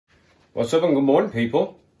What's up and good morning,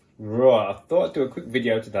 people. Right, I thought I'd do a quick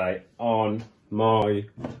video today on my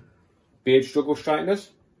beard struggle straighteners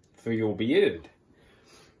for your beard.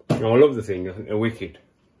 I love the thing, they're wicked.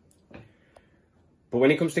 But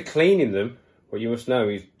when it comes to cleaning them, what you must know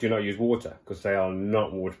is do not use water, because they are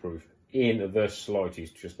not waterproof. In the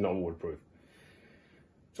slightest, just not waterproof.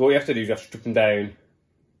 So what you have to do is you have to strip them down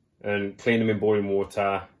and clean them in boiling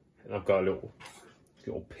water. And I've got little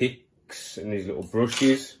picks and these little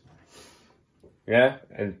brushes. Yeah,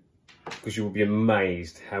 and because you will be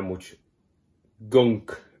amazed how much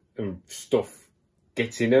gunk and stuff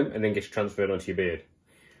gets in them and then gets transferred onto your beard.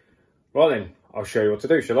 Right then, I'll show you what to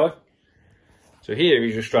do, shall I? So here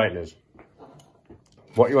is your straighteners.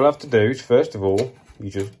 What you'll have to do is, first of all, you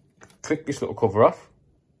just click this little cover off.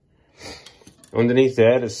 Underneath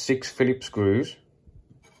there's 6 Phillips screws.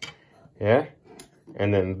 Yeah,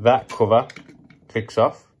 and then that cover clicks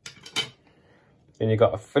off. Then you've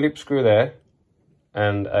got a Phillips screw there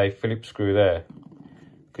and a Phillips screw there,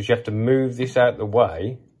 because you have to move this out the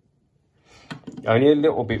way, only a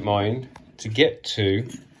little bit, mind, to get to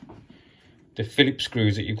the Phillips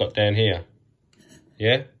screws that you've got down here.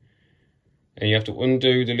 Yeah, and you have to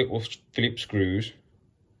undo the little Phillips screws,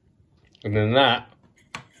 and then that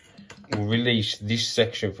will release this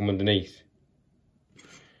section from underneath.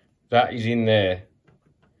 That is in there,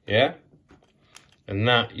 yeah, and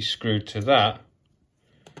that is screwed to that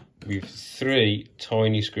with 3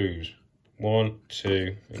 tiny screws. 1,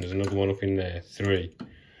 2, and there's another one up in there, 3,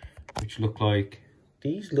 which look like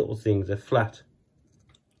these little things. They're flat.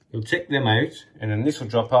 You'll take them out, and then this will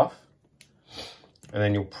drop off, and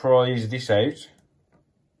then you'll prise this out,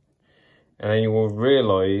 and then you will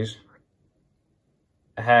realise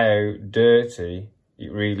how dirty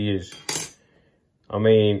it really is. I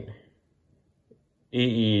mean, it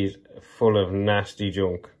is full of nasty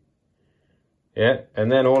junk. Yeah, and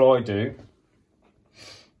then all I do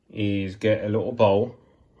is get a little bowl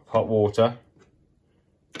of hot water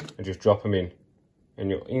and just drop them in, and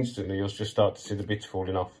you'll just start to see the bits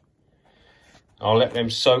falling off. I'll let them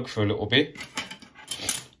soak for a little bit,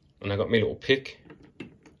 and I got my little pick,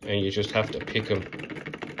 and you just have to pick them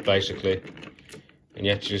basically, and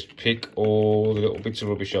you have to just pick all the little bits of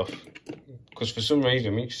rubbish off, because for some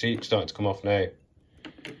reason, you can see it's starting to come off now.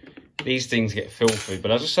 These things get filthy,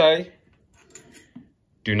 but as I say,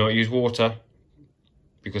 do not use water,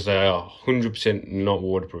 because they are 100% not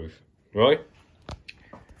waterproof, right?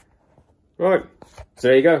 Right, so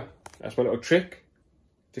there you go. That's my little trick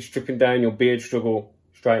to stripping down your beard struggle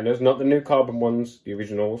straighteners, not the new carbon ones, the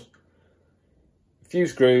originals. A few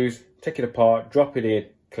screws, take it apart, drop it in,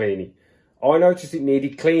 clean it. I noticed it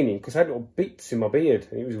needed cleaning because I had little bits in my beard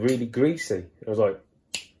and it was really greasy. I was like,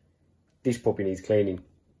 this puppy needs cleaning.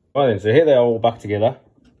 Right then, so here they are all back together,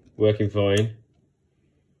 working fine.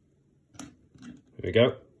 There we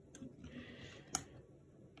go.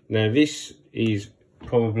 Now this is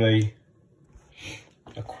probably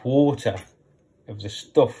a quarter of the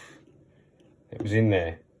stuff that was in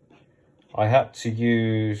there. I had to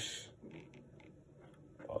use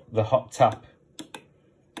the hot tap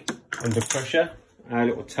under pressure. Our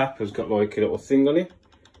little tap has got like a little thing on it,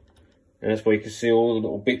 and that's why you can see all the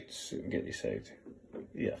little bits. Let me get this out.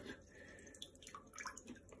 Yeah.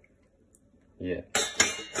 Yeah.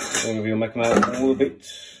 And we'll make them out all the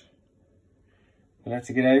bits. I'll have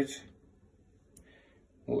to get out.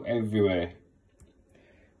 All everywhere.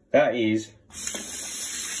 That is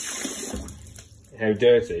how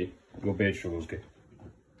dirty your beard struggles get.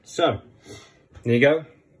 So, there you go.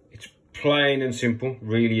 It's plain and simple,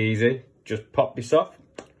 really easy. Just pop this off,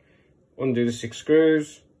 undo the 6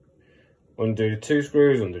 screws, undo the 2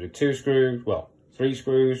 screws, undo the 2 screws, well, 3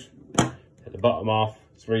 screws, at the bottom off,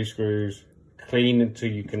 3 screws, clean until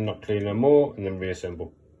you cannot clean no more, and then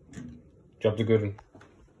reassemble. Job's a good one.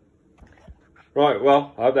 Right,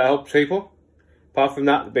 well, I hope that helps people. Apart from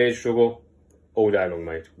that, the beard struggle, all day long,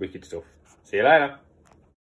 mate. Wicked stuff. See you later.